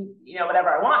I get to eat whatever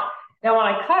I want. Now when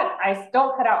I cut, I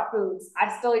don't cut out foods.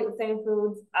 I still eat the same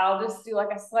foods. I'll just do like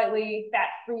a slightly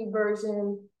fat-free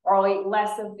version, or I'll eat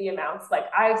less of the amounts. Like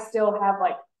I still have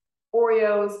like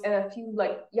Oreos and a few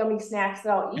like yummy snacks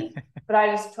that I'll eat, but I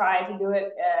just try to do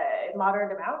it in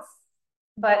moderate amounts.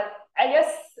 But I guess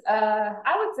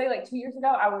I would say like 2 years ago,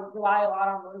 I would rely a lot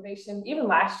on motivation. Even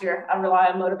last year, I rely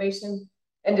on motivation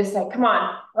and just say, "Come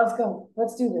on, let's go,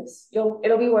 let's do this.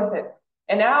 It'll be worth it."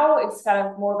 And now it's kind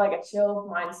of more like a chill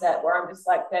mindset where I'm just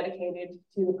like dedicated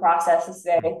to the process to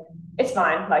say, "It's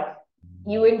fine. Like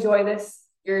you enjoy this.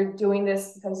 You're doing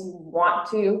this because you want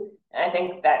to." And I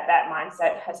think that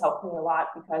mindset has helped me a lot,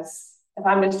 because if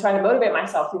I'm just trying to motivate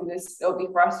myself to do this, it'll be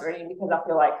frustrating because I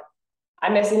feel like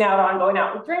I'm missing out on going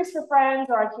out with drinks for friends,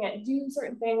 or I can't do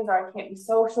certain things, or I can't be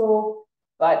social.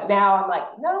 But now I'm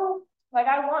like, no, like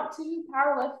I want to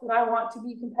powerlift and I want to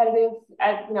be competitive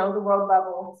at the world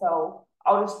level. So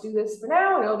I'll just do this for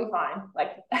now and it'll be fine.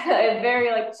 Like a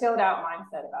very like chilled out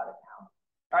mindset about it now.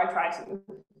 Or I try to.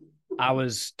 I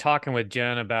was talking with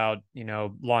Jen about,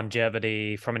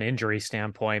 longevity from an injury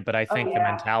standpoint, but I think the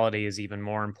mentality is even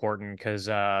more important because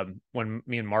when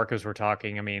me and Marcus were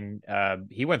talking, I mean,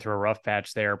 he went through a rough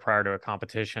patch there prior to a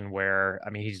competition where,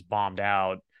 I mean, he just bombed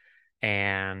out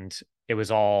and it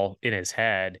was all in his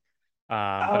head. But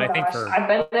I think I've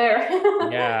been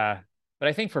there. yeah, but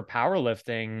I think for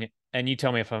powerlifting, and you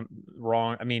tell me if I'm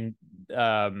wrong, I mean,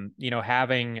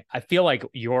 I feel like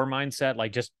your mindset,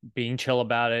 like just being chill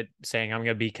about it, saying I'm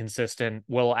going to be consistent,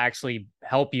 will actually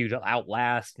help you to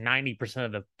outlast 90%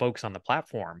 of the folks on the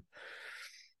platform.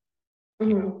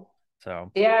 Mm-hmm.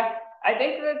 So yeah, I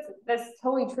think that's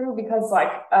totally true, because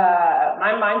like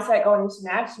my mindset going into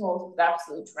nationals was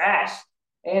absolute trash,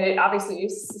 and it obviously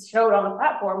showed on the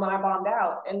platform when I bombed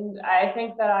out. And I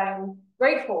think that I'm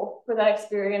grateful for that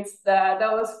experience. That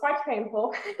was quite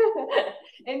painful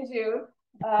in June.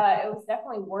 It was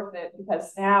definitely worth it,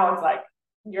 because now it's like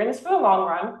you're in this for the long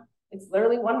run. It's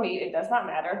literally one meet. It does not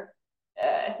matter.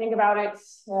 Think about it.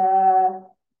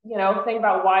 Think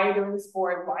about why you're doing the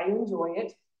sport, why you enjoy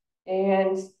it,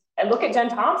 and look at Jen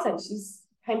Thompson. She's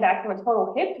came back from a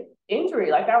total hip injury.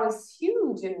 Like that was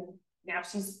huge, and now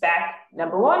she's back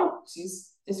number one.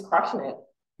 She's just crushing it.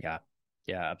 Yeah,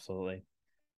 absolutely.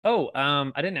 Oh,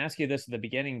 I didn't ask you this at the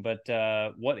beginning, but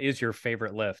what is your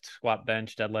favorite lift? Squat,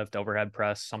 bench, deadlift, overhead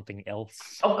press, something else?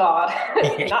 Oh God,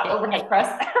 not overhead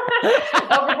press.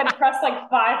 Overhead press like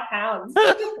 5 pounds,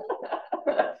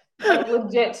 like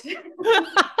legit.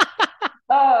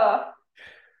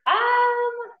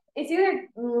 It's either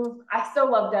I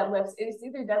still love deadlifts. It's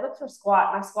either deadlifts or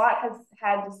squat. My squat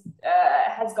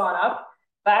has gone up,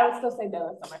 but I would still say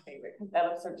deadlifts are my favorite because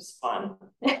deadlifts are just fun.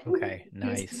 Okay,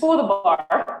 nice. Pull the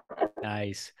bar.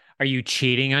 Nice. Are you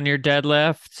cheating on your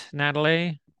deadlift,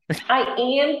 Natalie? I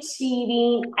am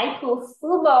cheating. I pull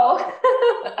sumo.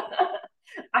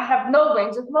 I have no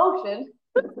range of motion.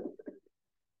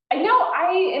 I know.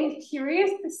 I am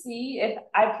curious to see if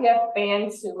IPF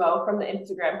bans sumo from the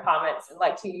Instagram comments in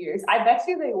like 2 years. I bet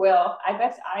you they will.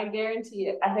 I guarantee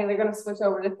it. I think they're going to switch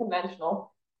over to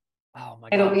conventional. Oh my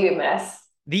god. It'll be a mess.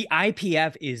 The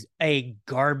IPF is a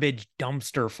garbage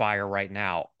dumpster fire right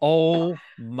now. Oh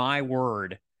my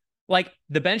word. Like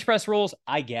the bench press rules,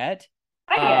 I get.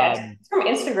 It's from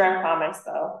Instagram comments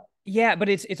though. Yeah, but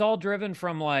it's all driven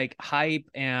from like hype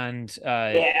and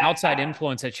outside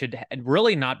influence that should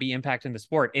really not be impacting the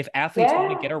sport. If athletes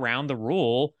want to get around the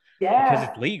rule because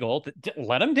it's legal,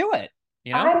 let them do it.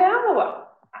 you know? I know.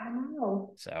 I know.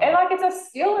 And So, like it's a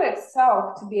skill in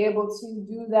itself to be able to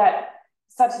do that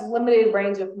such limited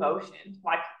range of motion.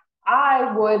 Like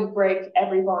I would break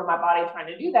every bone in my body trying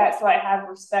to do that. So I have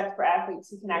respect for athletes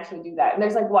who can actually do that. And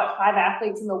there's like what, 5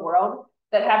 athletes in the world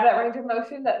that have that range of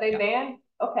motion that they yeah. ban?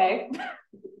 Okay.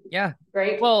 Yeah.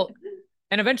 Great. Well,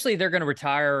 and eventually they're going to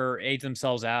retire or age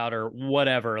themselves out or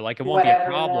whatever. Like it won't be a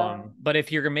Whatever, yeah. problem. But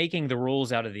if you're making the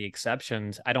rules out of the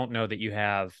exceptions, I don't know that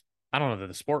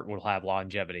the sport will have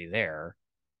longevity there.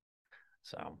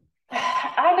 So,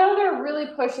 I know they're really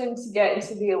pushing to get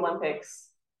into the Olympics,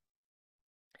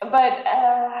 but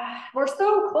we're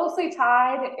still closely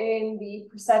tied in the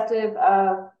perspective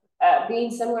of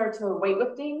being similar to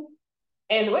weightlifting.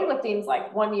 And weightlifting is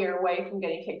like 1 year away from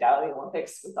getting kicked out of the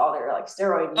Olympics with all their like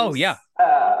steroid oh, yeah.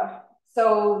 use.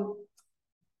 So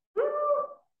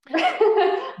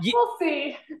we'll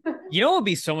see. You know, it would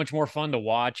be so much more fun to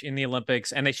watch in the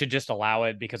Olympics, and they should just allow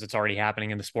it because it's already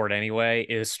happening in the sport anyway,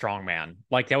 is strongman.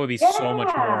 Like that would be so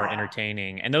much more Yeah.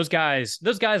 entertaining. And those guys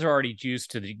are already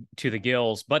juiced to the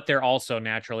gills, but they're also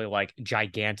naturally like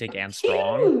gigantic and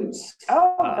strong. Huge.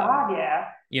 Oh, Um, God,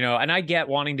 yeah. and I get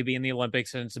wanting to be in the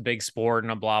Olympics and it's a big sport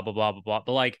and a blah blah blah blah blah.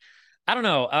 But like, I don't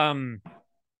know.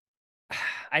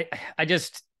 I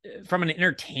just from an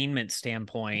entertainment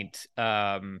standpoint,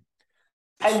 squat,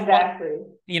 Exactly.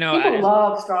 People I,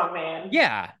 love strongman.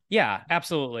 yeah,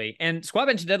 absolutely. And squat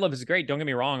bench deadlift is great. Don't get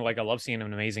me wrong. Like I love seeing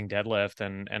an amazing deadlift,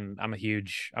 and I'm a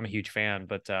huge fan.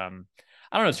 But I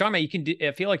don't know, strongman. You can do.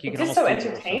 I feel like you It's can just almost so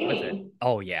do more stuff with it. entertaining.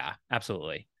 Oh yeah,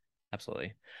 absolutely,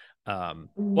 absolutely. Well,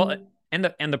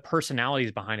 Mm. and the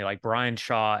personalities behind it, like Brian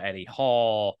Shaw, Eddie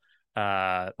Hall,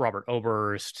 Robert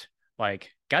Oberst,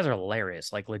 like guys are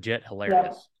hilarious, like legit Yep.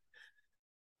 hilarious.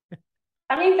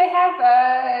 I mean, they have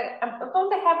don't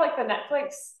they have like the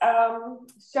Netflix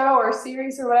show or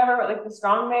series or whatever, like the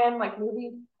Strongman like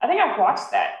movie? I think I've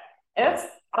watched that. And Yeah. it's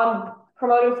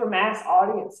promoted for mass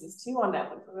audiences too on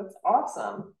Netflix. And that's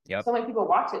awesome. Yep. So many people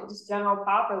watch it. Just general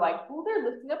pop are like, oh, they're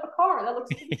lifting up a car. That looks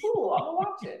pretty cool. I'm gonna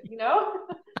watch it, you know?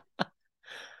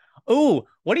 Oh,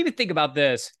 what do you think about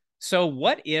this? So,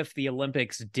 what if the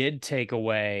Olympics did take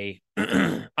away?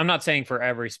 I'm not saying for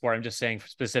every sport. I'm just saying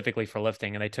specifically for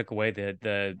lifting, and they took away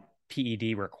the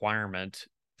PED requirement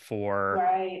for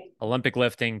Right. Olympic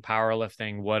lifting,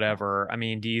 powerlifting, whatever. I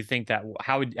mean, do you think that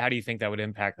how do you think that would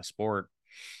impact the sport?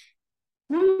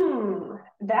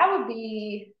 That would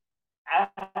be uh,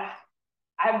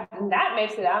 that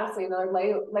makes it honestly another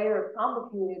layer of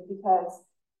complicated because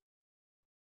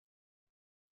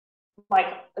like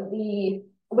the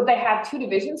would they have two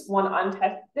divisions, one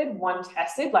untested, one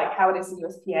tested, like how it is in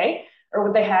USPA, or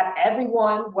would they have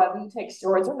everyone, whether you take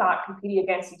steroids or not, competing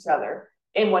against each other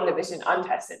in one division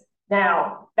untested?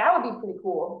 Now that would be pretty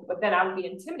cool, but then I would be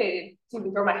intimidated to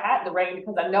even throw my hat in the ring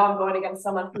because I know I'm going against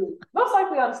someone who most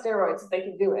likely on steroids if they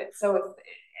can do it. So if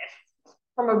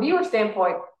from a viewer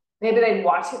standpoint, maybe they'd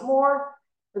watch it more,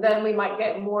 but then we might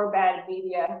get more bad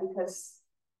media because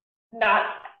not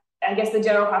I guess the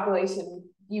general population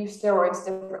use steroids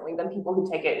differently than people who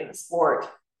take it in the sport.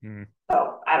 Hmm.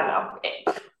 So I don't know.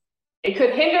 It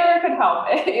could hinder, it could help.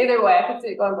 Either way, I could see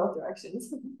it going both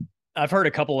directions. I've heard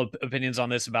a couple of opinions on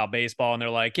this about baseball, and they're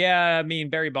like, "Yeah, I mean,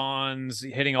 Barry Bonds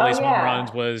hitting all Oh these home runs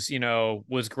yeah,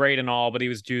 was great and all, but he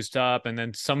was juiced up." And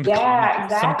then yeah,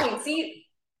 exactly. See,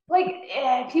 like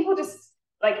people just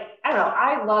like I don't know.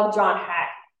 I love John Hack.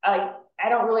 Like I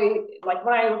don't really like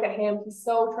when I look at him. He's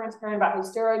so transparent about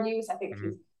his steroid use. I think he's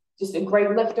Mhm. just a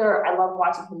great lifter. I love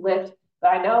watching him lift. But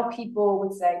I know people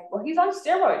would say, well, he's on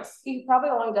steroids. He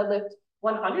probably only deadlift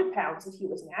 100 pounds if he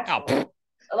was Oh, natural.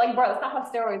 Like, bro, that's not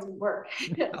how steroids work.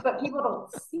 But people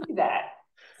don't see that.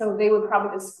 So they would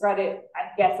probably discredit,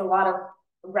 I guess, a lot of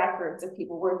records if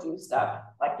people were juiced up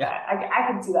like yeah. that. I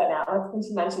can see that now. Since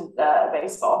you mentioned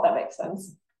baseball, if that makes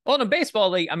sense. Well, in a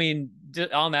baseball league, I mean,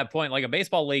 on that point, like a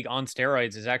baseball league on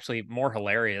steroids is actually more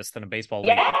hilarious than a baseball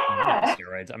league not on Yeah.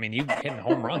 steroids. I mean, you hitting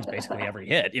home runs basically every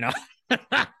hit, you know.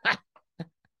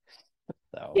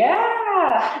 So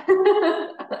Yeah.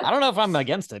 I don't know if I'm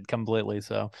against it completely.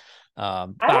 So I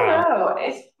I don't don't know. know.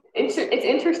 It's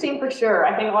interesting for sure.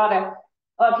 I think a lot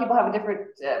of people have a different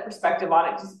perspective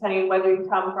on it, just depending on whether you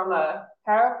come from a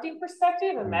powerlifting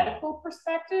perspective, a Hmm. medical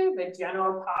perspective, a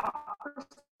general pop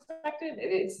perspective.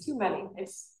 It's too many.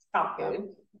 It's Yeah. complicated.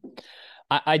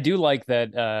 I do like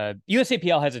that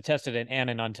USAPL has a tested and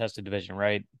an untested division,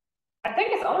 right? I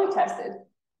think it's only tested.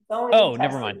 It's only Oh,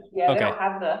 never tested. mind. Yeah, they Okay. don't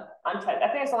have the untested. I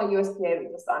think it's only USPA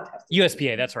that just the untested USPA,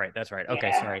 division. that's right. That's right. Okay,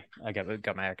 Yeah. sorry. I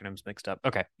got my acronyms mixed up.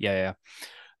 Okay. Yeah,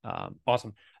 yeah.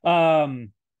 Awesome.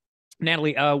 Um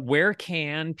Natalie, where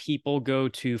can people go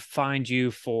to find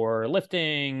you for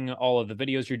lifting, all of the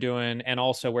videos you're doing, and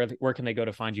also where can they go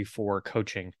to find you for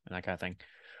coaching and that kind of thing?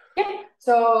 Yeah.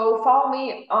 So follow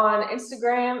me on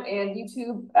Instagram and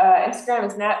YouTube. Instagram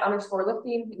is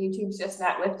Nat_lifting. And YouTube's just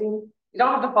Nat Lifting. You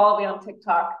don't have to follow me on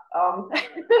TikTok.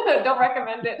 Don't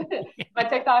recommend it. My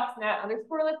TikTok's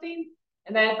Nat_lifting.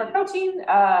 And then for coaching,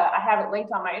 I have it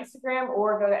linked on my Instagram,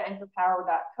 or go to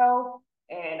anchorpower.co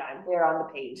and I'm there on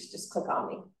the page. Just click on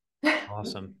me.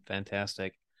 Awesome.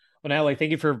 Fantastic. Well, Natalie, thank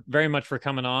you for very much for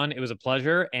coming on. It was a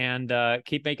pleasure, and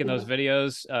keep making those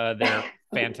videos. They're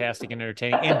fantastic and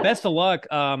entertaining. And best of luck.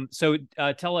 So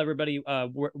tell everybody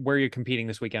where you're competing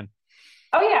this weekend.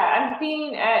 Oh yeah, I'm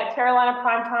competing at Carolina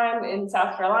Prime Time in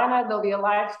South Carolina. There'll be a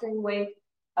live stream link.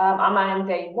 I'm on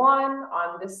day 1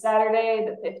 on this Saturday,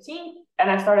 the 15th, and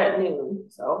I start at noon.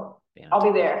 So fantastic.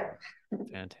 I'll be there.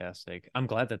 Fantastic. I'm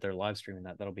glad that they're live streaming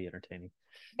that. That'll be entertaining.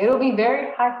 It'll be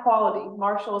very high quality.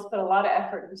 Marshall's put a lot of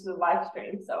effort into the live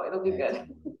stream, so it'll be good.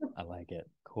 I like it.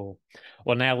 Cool.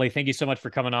 Well, Natalie, thank you so much for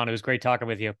coming on. It was great talking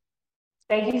with you.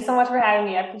 Thank you so much for having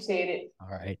me. I appreciate it. All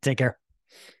right. Take care.